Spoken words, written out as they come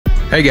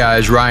Hey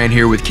guys, Ryan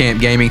here with Camp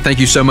Gaming. Thank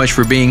you so much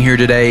for being here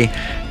today.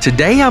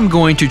 Today I'm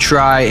going to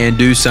try and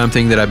do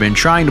something that I've been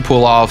trying to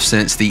pull off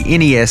since the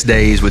NES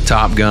days with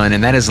Top Gun,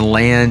 and that is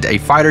land a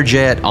fighter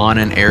jet on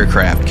an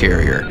aircraft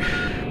carrier.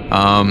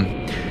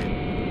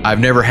 I've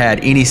never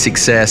had any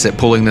success at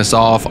pulling this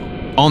off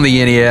on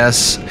the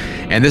NES,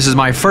 and this is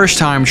my first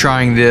time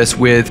trying this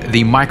with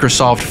the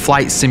Microsoft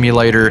Flight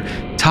Simulator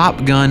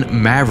Top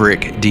Gun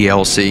Maverick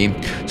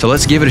DLC. So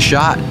let's give it a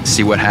shot and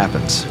see what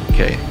happens.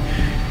 Okay.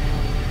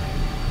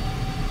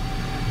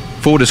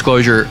 Full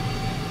disclosure,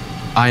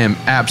 I am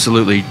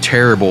absolutely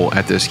terrible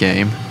at this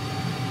game.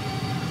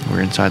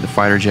 We're inside the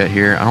fighter jet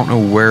here. I don't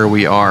know where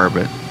we are,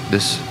 but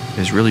this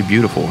is really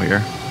beautiful here.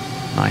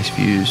 Nice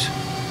views.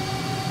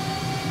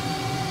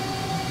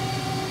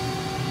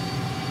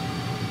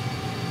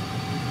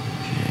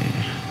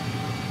 Okay.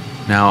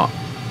 Now,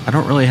 I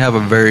don't really have a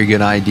very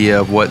good idea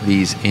of what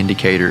these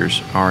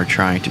indicators are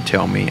trying to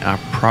tell me. I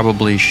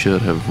probably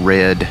should have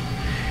read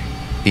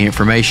the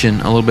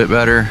information a little bit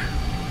better.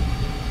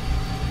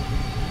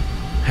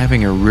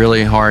 Having a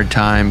really hard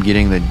time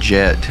getting the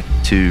jet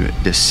to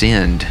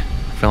descend.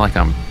 I feel like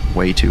I'm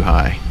way too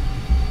high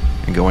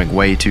and going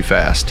way too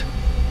fast.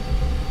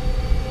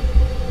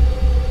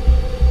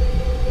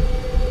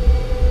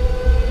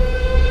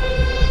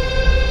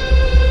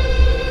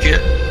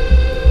 Get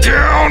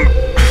down!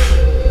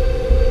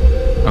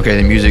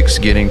 Okay, the music's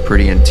getting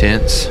pretty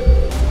intense.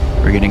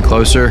 We're getting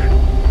closer.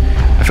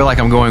 I feel like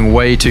I'm going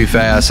way too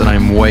fast and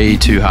I'm way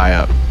too high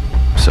up.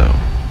 So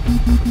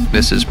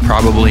this is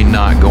probably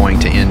not going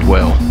to end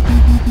well.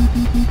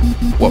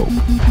 Whoa,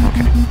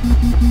 okay.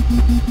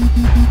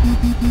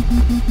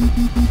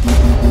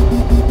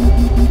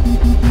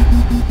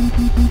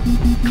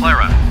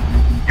 Clara,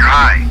 you're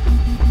high.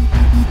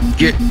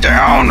 Get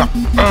down!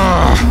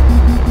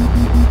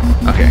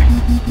 Okay,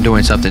 I'm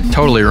doing something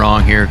totally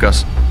wrong here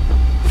because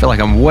I feel like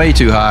I'm way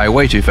too high,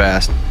 way too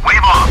fast.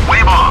 Wave off,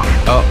 wave off.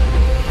 Oh.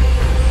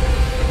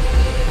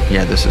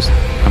 Yeah,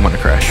 I'm gonna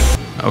crash.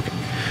 Okay,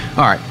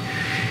 all right.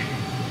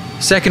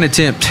 Second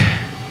attempt.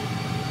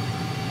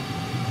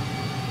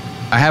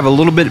 I have a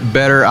little bit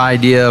better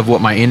idea of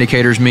what my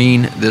indicators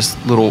mean. This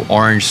little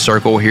orange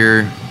circle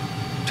here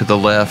to the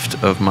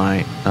left of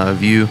my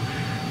view,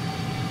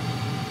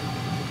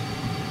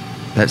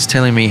 that's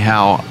telling me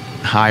how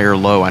high or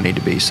low I need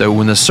to be. So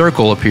when the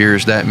circle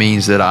appears, that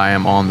means that I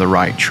am on the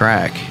right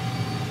track.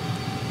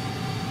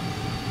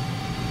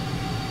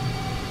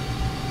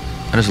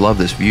 I just love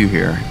this view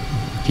here.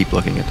 Keep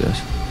looking at this.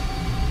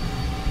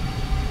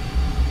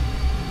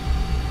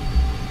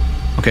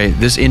 Okay,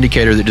 this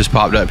indicator that just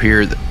popped up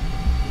here,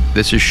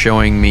 this is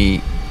showing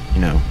me,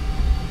 you know,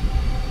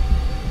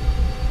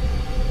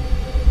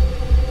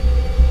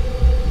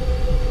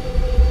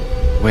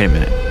 wait a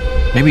minute.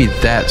 Maybe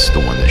that's the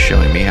one that's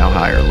showing me how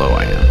high or low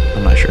I am.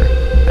 I'm not sure.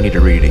 I need to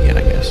read it again,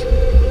 I guess.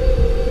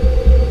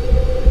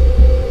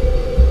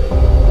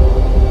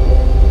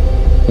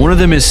 One of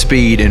them is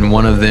speed and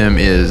one of them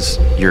is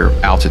your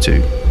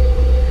altitude.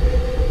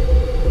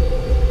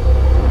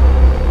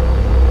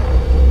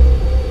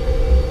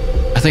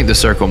 I think the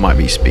circle might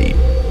be speed.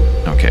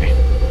 Okay.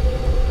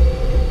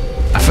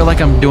 I feel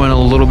like I'm doing a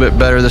little bit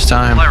better this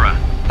time. Clara,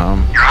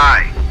 you're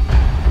high.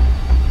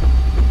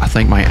 I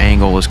think my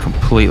angle is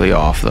completely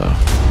off though.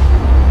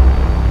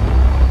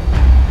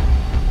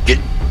 Get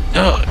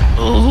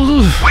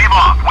Wave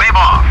off, wave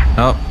off.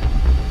 Oh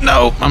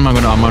no, I'm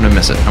gonna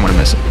miss it. I'm gonna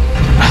miss it.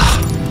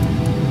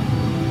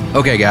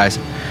 Okay guys,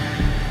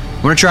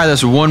 I'm gonna try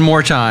this one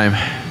more time.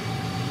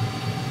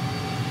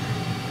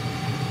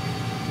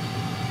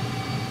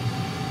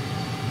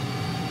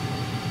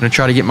 I'm gonna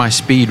try to get my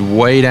speed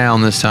way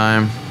down this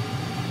time.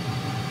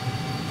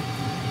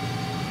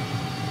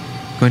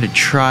 I'm going to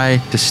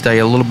try to stay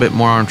a little bit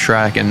more on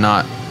track and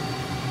not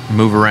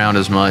move around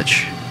as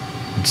much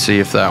and see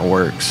if that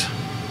works.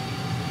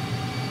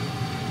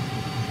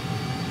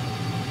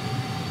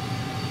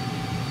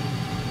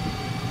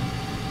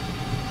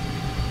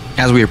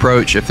 As we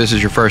approach, if this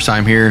is your first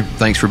time here,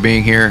 thanks for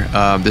being here.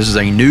 This is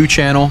a new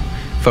channel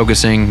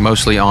focusing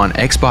mostly on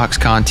Xbox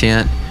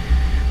content.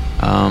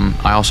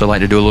 I also like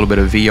to do a little bit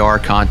of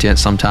VR content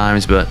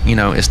sometimes, but you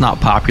know, it's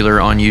not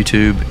popular on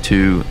YouTube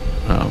to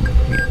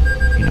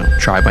you know,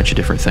 try a bunch of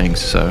different things.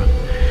 So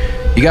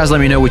you guys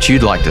let me know what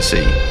you'd like to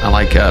see. I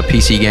like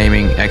PC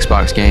gaming,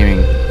 Xbox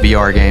gaming,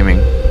 VR gaming,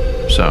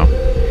 so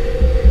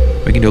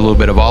we can do a little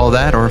bit of all of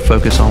that or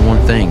focus on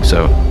one thing.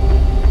 So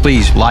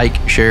please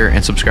like, share,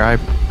 and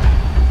subscribe.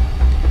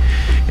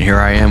 And here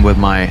I am with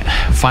my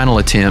final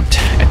attempt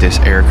at this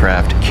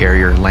aircraft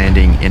carrier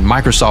landing in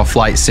Microsoft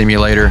Flight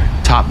Simulator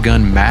Top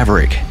Gun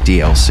Maverick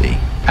DLC.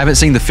 Haven't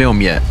seen the film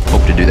yet.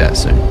 Hope to do that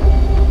soon.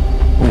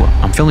 Ooh,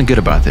 I'm feeling good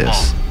about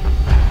this.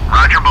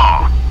 Roger,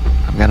 ball.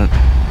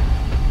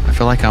 I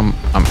feel like I'm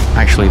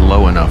actually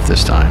low enough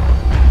this time.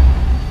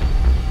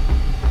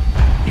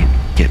 Need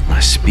to get my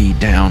speed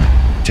down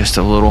just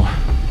a little.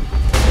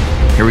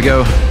 Here we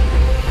go.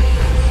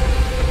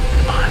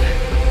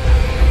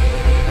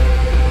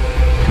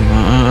 Come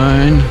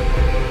on.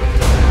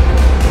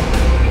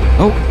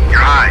 Oh. You're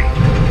high.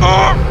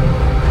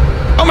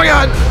 Oh my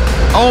God.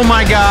 Oh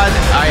my God.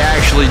 I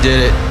actually did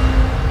it.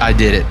 I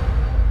did it.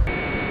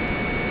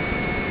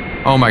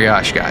 Oh my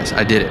gosh, guys.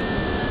 I did it.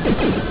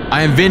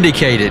 I am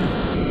vindicated.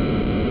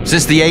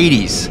 Since the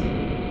 80s.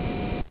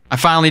 I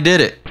finally did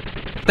it.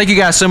 Thank you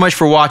guys so much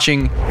for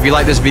watching. If you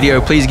like this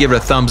video, please give it a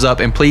thumbs up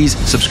and please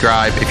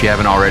subscribe if you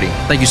haven't already.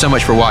 Thank you so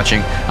much for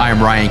watching. I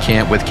am Ryan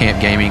Camp with Camp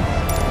Gaming.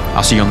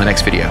 I'll see you on the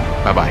next video.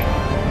 Bye-bye.